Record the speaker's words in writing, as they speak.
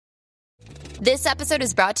This episode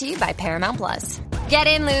is brought to you by Paramount Plus. Get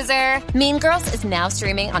in, loser! Mean Girls is now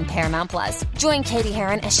streaming on Paramount Plus. Join Katie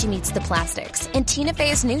Heron as she meets the plastics in Tina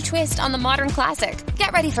Fey's new twist on the modern classic.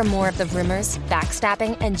 Get ready for more of the rumors,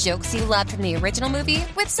 backstabbing, and jokes you loved from the original movie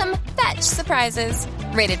with some fetch surprises.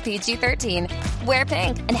 Rated PG-13. Wear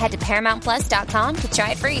pink and head to ParamountPlus.com to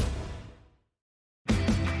try it free.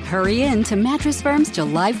 Hurry in to Mattress Firm's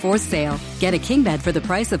July 4th sale. Get a king bed for the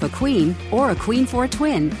price of a queen or a queen for a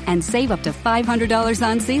twin and save up to $500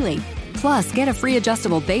 on Sealy. Plus, get a free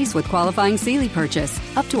adjustable base with qualifying Sealy purchase,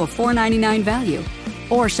 up to a $499 value.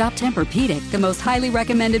 Or shop Tempur-Pedic, the most highly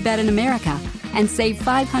recommended bed in America, and save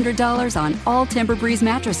 $500 on all Tempur-Breeze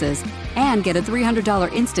mattresses. And get a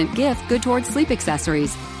 $300 instant gift good towards sleep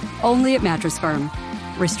accessories. Only at Mattress Firm.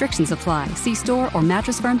 Restrictions apply. See store or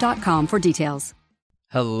mattressfirm.com for details.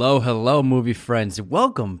 Hello, movie friends.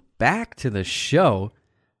 Welcome back to the show.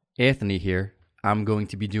 Anthony here. I'm going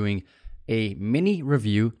to be doing a mini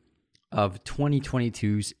review of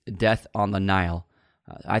 2022's Death on the Nile.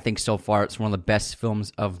 I think so far it's one of the best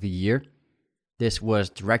films of the year. This was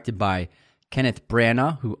directed by Kenneth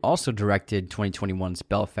Branagh, who also directed 2021's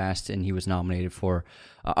Belfast, and he was nominated for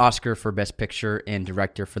Oscar for Best Picture and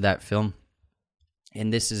Director for that film.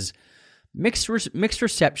 And this is mixed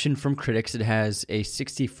reception from critics. It has a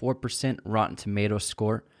 64% Rotten Tomatoes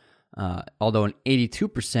score, although an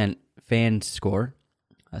 82% fan score,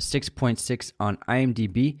 a 6.6 on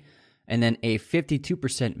IMDb, and then a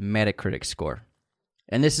 52% Metacritic score.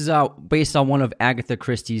 And this is based on one of Agatha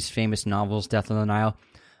Christie's famous novels, Death on the Nile,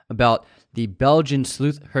 about the Belgian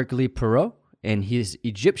sleuth Hercule Poirot and his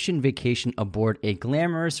Egyptian vacation aboard a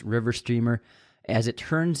glamorous river steamer as it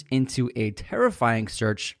turns into a terrifying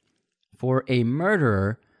search for a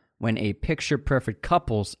murderer when a picture-perfect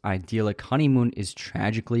couple's idyllic honeymoon is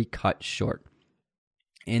tragically cut short.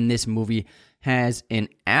 And this movie has an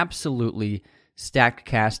absolutely stacked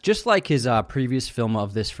cast, just like his previous film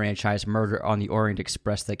of this franchise, Murder on the Orient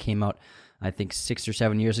Express, that came out, I think, 6 or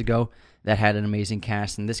 7 years ago, that had an amazing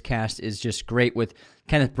cast. And this cast is just great, with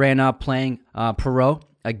Kenneth Branagh playing Poirot,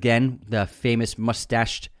 again, the famous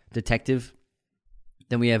mustached detective.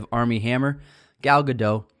 Then we have Armie Hammer, Gal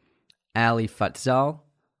Gadot, Ali Fatzal,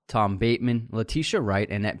 Tom Bateman, Letitia Wright,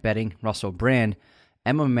 Annette Bening, Russell Brand,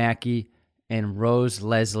 Emma Mackey, and Rose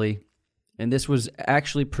Leslie. And this was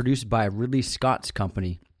actually produced by Ridley Scott's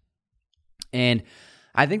company. And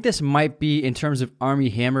I think this might be, in terms of Armie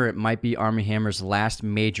Hammer, it might be Armie Hammer's last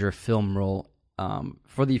major film role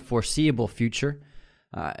for the foreseeable future.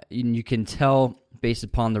 You can tell, based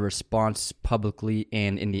upon the response publicly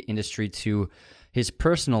and in the industry to his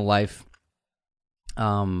personal life,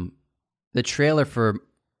 the trailer for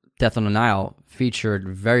Death on the Nile featured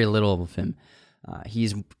very little of him.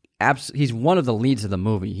 He's one of the leads of the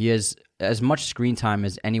movie. He has as much screen time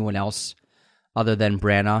as anyone else other than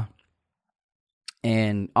Branagh.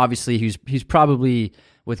 And obviously, he's probably,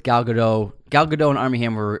 with Gal Gadot. Gal Gadot and Armie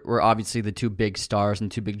Hammer were obviously the two big stars and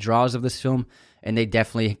two big draws of this film, and they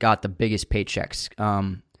definitely got the biggest paychecks.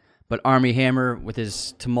 But Armie Hammer, with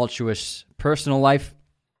his tumultuous personal life,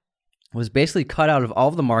 was basically cut out of all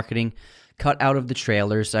of the marketing, cut out of the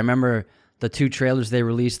trailers. I remember the two trailers they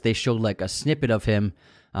released, they showed like a snippet of him.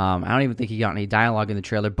 I don't even think he got any dialogue in the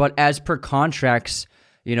trailer. But as per contracts,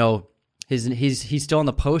 you know, he's still on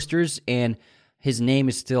the posters, and his name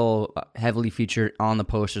is still heavily featured on the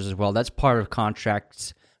posters as well. That's part of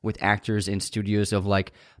contracts with actors in studios of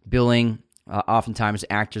like billing. Oftentimes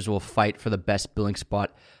actors will fight for the best billing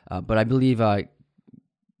spot. But I believe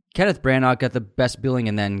Kenneth Branagh got the best billing,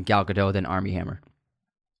 and then Gal Gadot, then Armie Hammer.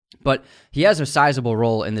 But he has a sizable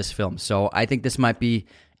role in this film, so I think this might be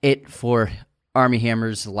it for Armie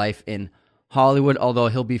Hammer's life in Hollywood, although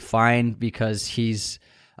he'll be fine because he's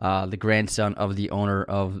the grandson of the owner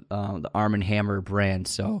of the Arm & Hammer brand.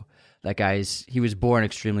 So that he was born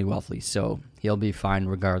extremely wealthy, so he'll be fine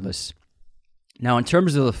regardless. Now, in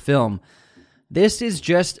terms of the film, this is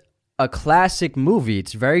just a classic movie.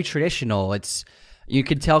 It's very traditional. You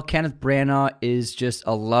can tell Kenneth Branagh is just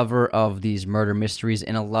a lover of these murder mysteries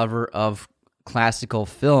and a lover of classical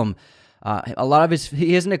film. A lot of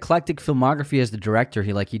he has an eclectic filmography as the director.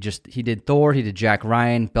 He did Thor, he did Jack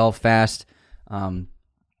Ryan, Belfast.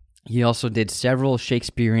 He also did several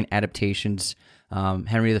Shakespearean adaptations,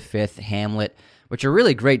 Henry V, Hamlet, which are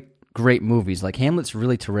really great movies. Like Hamlet's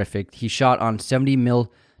really terrific. He shot on 70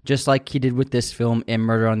 mil, just like he did with this film and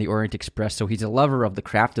Murder on the Orient Express. So he's a lover of the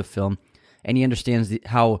craft of film, and he understands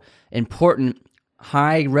how important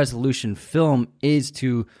high resolution film is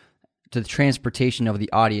to the transportation of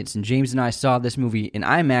the audience. And James and I saw this movie in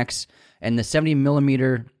IMAX, and the 70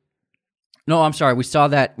 millimeter No, I'm sorry. We saw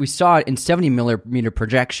it in 70 millimeter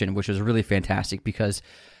projection, which was really fantastic because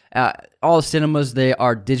all the cinemas, they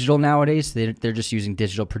are digital nowadays. They're just using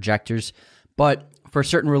digital projectors. But for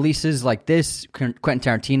certain releases like this, Quentin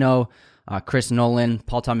Tarantino, Chris Nolan,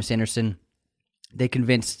 Paul Thomas Anderson, they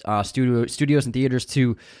convinced studios and theaters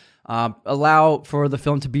to allow for the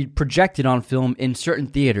film to be projected on film in certain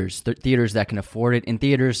theaters, theaters that can afford it, in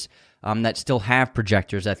theaters that still have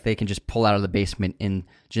projectors that they can just pull out of the basement and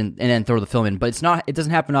then throw the film in. But it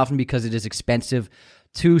doesn't happen often because it is expensive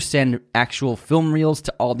to send actual film reels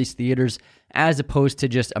to all these theaters as opposed to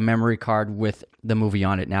just a memory card with the movie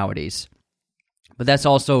on it nowadays. But that's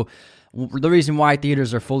also the reason why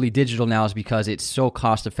theaters are fully digital now, is because it's so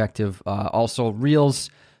cost effective. Also,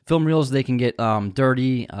 film reels, they can get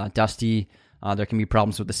dirty, dusty. There can be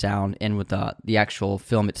problems with the sound and with the actual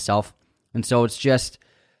film itself. And so it's just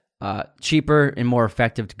cheaper and more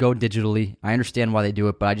effective to go digitally. I understand why they do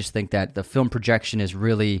it, but I just think that the film projection is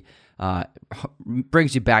really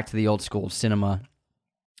brings you back to the old school cinema,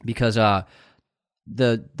 because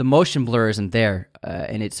the motion blur isn't there,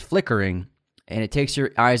 and it's flickering, and it takes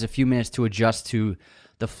your eyes a few minutes to adjust to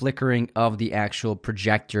the flickering of the actual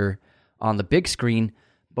projector on the big screen.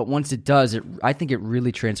 But once it does, I think it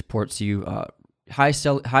really transports you.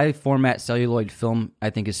 High format celluloid film,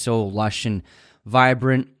 I think, is so lush and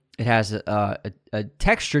vibrant. It has a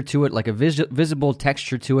texture to it, like a visible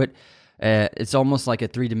texture to it. It's almost like a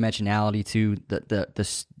three-dimensionality to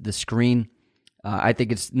the screen. I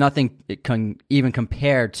think it's nothing it can even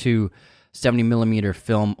compare to 70 millimeter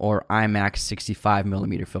film or IMAX 65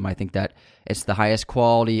 millimeter film. I think that it's the highest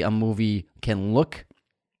quality a movie can look,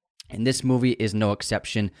 and this movie is no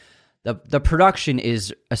exception. The production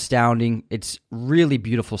is astounding. It's really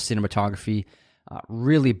beautiful cinematography,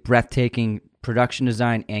 really breathtaking production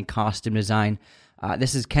design and costume design.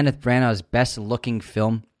 This is Kenneth Branagh's best looking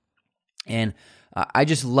film, and I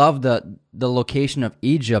just love the location of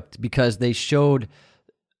Egypt, because they showed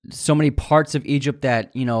so many parts of Egypt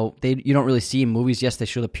that you don't really see in movies. Yes, they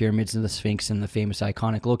show the pyramids and the Sphinx and the famous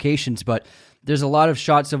iconic locations, but there's a lot of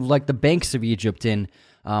shots of like the banks of Egypt and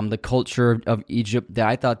the culture of Egypt that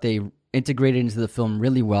I thought they integrated into the film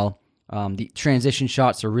really well. The transition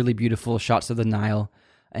shots are really beautiful, shots of the Nile,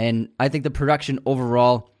 and I think the production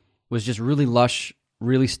overall was just really lush,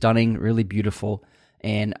 really stunning, really beautiful.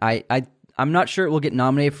 And I'm not sure it will get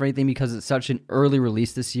nominated for anything because it's such an early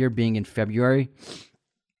release this year, being in February.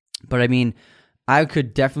 But I mean, I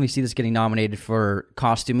could definitely see this getting nominated for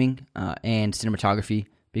costuming and cinematography,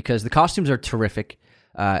 because the costumes are terrific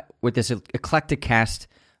with this eclectic cast.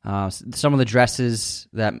 Some of the dresses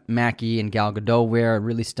that Mackie and Gal Gadot wear are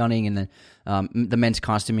really stunning, and the men's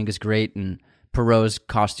costuming is great, and Perot's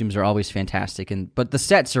costumes are always fantastic. But the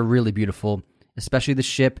sets are really beautiful, especially the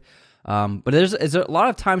ship. But there's a lot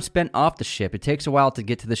of time spent off the ship. It takes a while to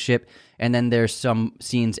get to the ship, and then there's some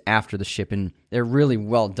scenes after the ship, and they're really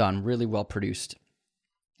well done, really well produced.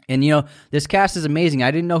 And this cast is amazing.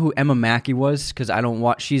 I didn't know who Emma Mackey was, because I don't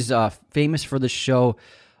watch. She's famous for the show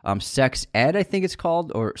Sex Ed, I think it's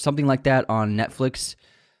called, or something like that on Netflix.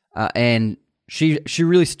 And she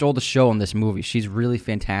really stole the show in this movie. She's really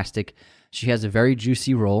fantastic. She has a very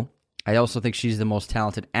juicy role. I also think she's the most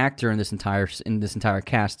talented actor in this entire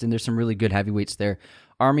cast, and there's some really good heavyweights there.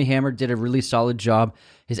 Armie Hammer did a really solid job.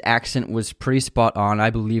 His accent was pretty spot on.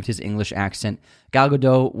 I believed his English accent. Gal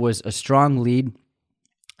Gadot was a strong lead.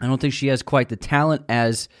 I don't think she has quite the talent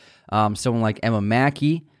as someone like Emma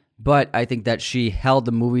Mackey, but I think that she held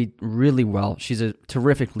the movie really well. She's a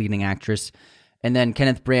terrific leading actress. And then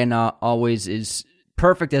Kenneth Branagh always is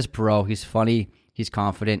perfect as Perot. He's funny. He's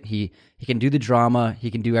confident. He can do the drama.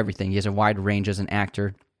 He can do everything. He has a wide range as an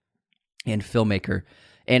actor and filmmaker.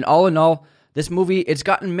 And all in all, this movie, it's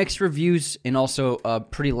gotten mixed reviews and also a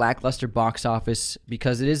pretty lackluster box office,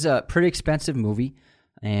 because it is a pretty expensive movie.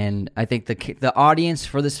 And I think the audience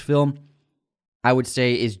for this film, I would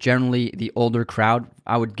say, is generally the older crowd.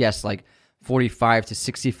 I would guess like 45 to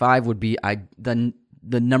 65 would be the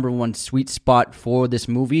number one sweet spot for this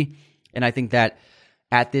movie. And I think that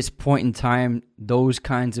at this point in time, those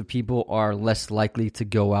kinds of people are less likely to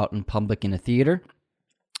go out in public in a theater.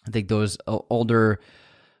 I think those older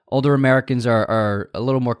Americans are a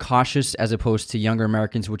little more cautious as opposed to younger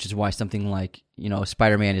Americans, which is why something like,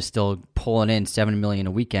 Spider-Man is still pulling in $7 million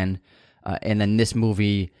a weekend. And then this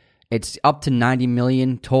movie, it's up to $90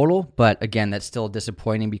 million total. But again, that's still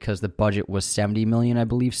disappointing because the budget was $70 million, I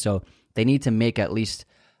believe. So they need to make at least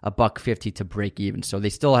 $1.50 to break even. So they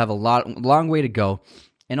still have a long way to go.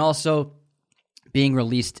 And also being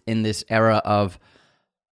released in this era of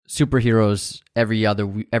superheroes every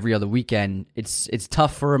other weekend. It's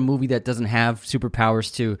tough for a movie that doesn't have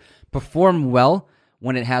superpowers to perform well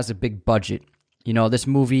when it has a big budget. You know, this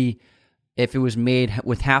movie, if it was made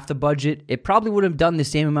with half the budget, it probably would have done the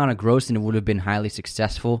same amount of gross and it would have been highly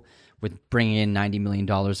successful with bringing in $90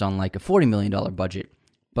 million on like a $40 million budget.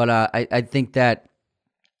 But I think that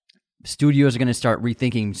studios are going to start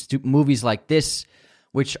rethinking movies like this,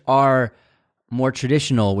 which are more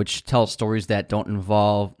traditional, which tell stories that don't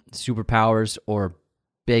involve superpowers or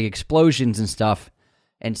big explosions and stuff.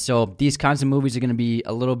 And so these kinds of movies are going to be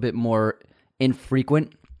a little bit more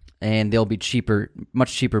infrequent, and they'll be cheaper,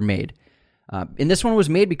 much cheaper made. And this one was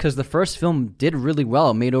made because the first film did really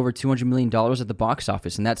well. It made over $200 million at the box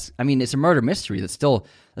office. And it's a murder mystery. That's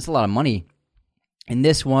a lot of money. And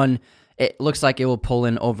this one, it looks like it will pull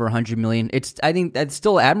in over $100 million. I think that's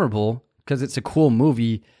still admirable because it's a cool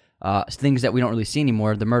movie. Things that we don't really see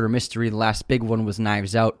anymore. The murder mystery, the last big one was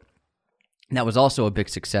Knives Out. And that was also a big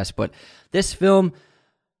success. But this film,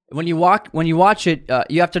 when you watch it,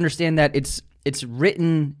 you have to understand that it's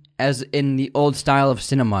written as in the old style of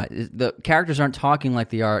cinema. The characters aren't talking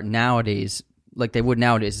like they are nowadays, like they would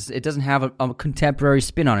nowadays. It doesn't have a contemporary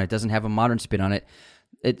spin on it. It doesn't have a modern spin on it.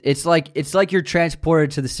 It's like you're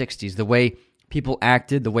transported to the 60s, the way people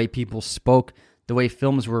acted, the way people spoke, the way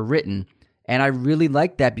films were written. And I really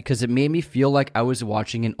liked that because it made me feel like I was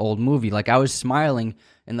watching an old movie. Like I was smiling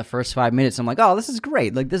in the first 5 minutes. I'm like, oh, this is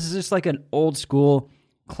great. Like this is just like an old school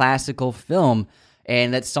classical film.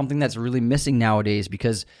 And that's something that's really missing nowadays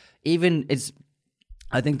because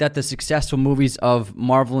I think that the successful movies of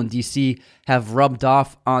Marvel and DC have rubbed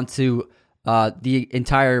off onto the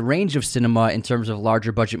entire range of cinema in terms of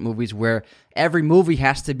larger budget movies, where every movie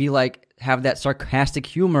has to be like have that sarcastic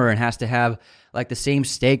humor and has to have like the same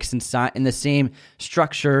stakes and the same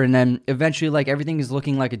structure, and then eventually like everything is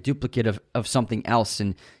looking like a duplicate of something else.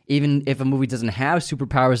 And even if a movie doesn't have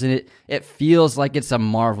superpowers in it, it feels like it's a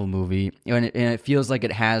Marvel movie, and it feels like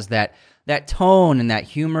it has that tone and that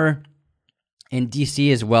humor in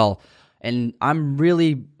DC as well. And I'm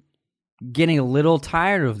really getting a little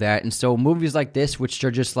tired of that. And so movies like this, which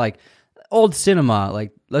are just like old cinema,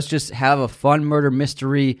 like let's just have a fun murder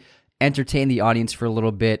mystery, entertain the audience for a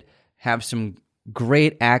little bit, have some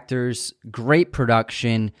great actors, great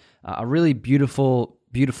production, a really beautiful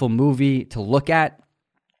movie to look at,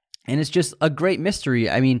 and it's just a great mystery.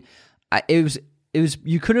 I mean, it was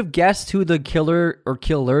you could have guessed who the killer or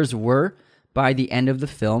killers were by the end of the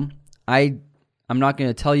film. I'm not going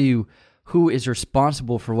to tell you who is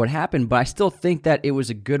responsible for what happened, but I still think that it was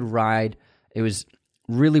a good ride. It was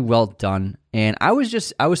really well done, and I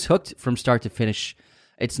was hooked from start to finish.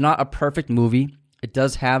 It's not a perfect movie. It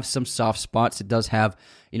does have some soft spots. It does have,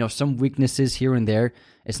 some weaknesses here and there.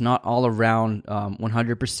 It's not all around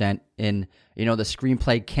 100%. And, the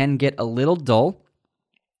screenplay can get a little dull,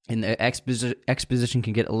 and the exposition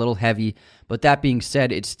can get a little heavy. But that being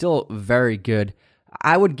said, it's still very good.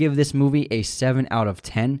 I would give this movie a 7 out of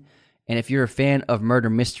 10. And if you're a fan of murder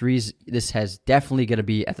mysteries, this has definitely going to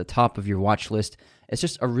be at the top of your watch list. It's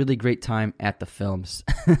just a really great time at the films.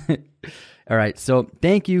 All right, so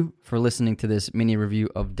thank you for listening to this mini review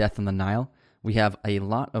of Death on the Nile. We have a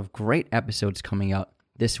lot of great episodes coming out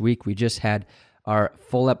this week. We just had our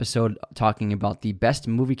full episode talking about the best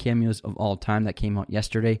movie cameos of all time that came out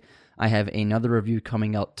yesterday. I have another review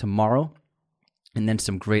coming out tomorrow, and then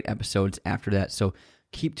some great episodes after that. So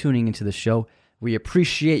keep tuning into the show. We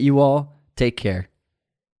appreciate you all. Take care.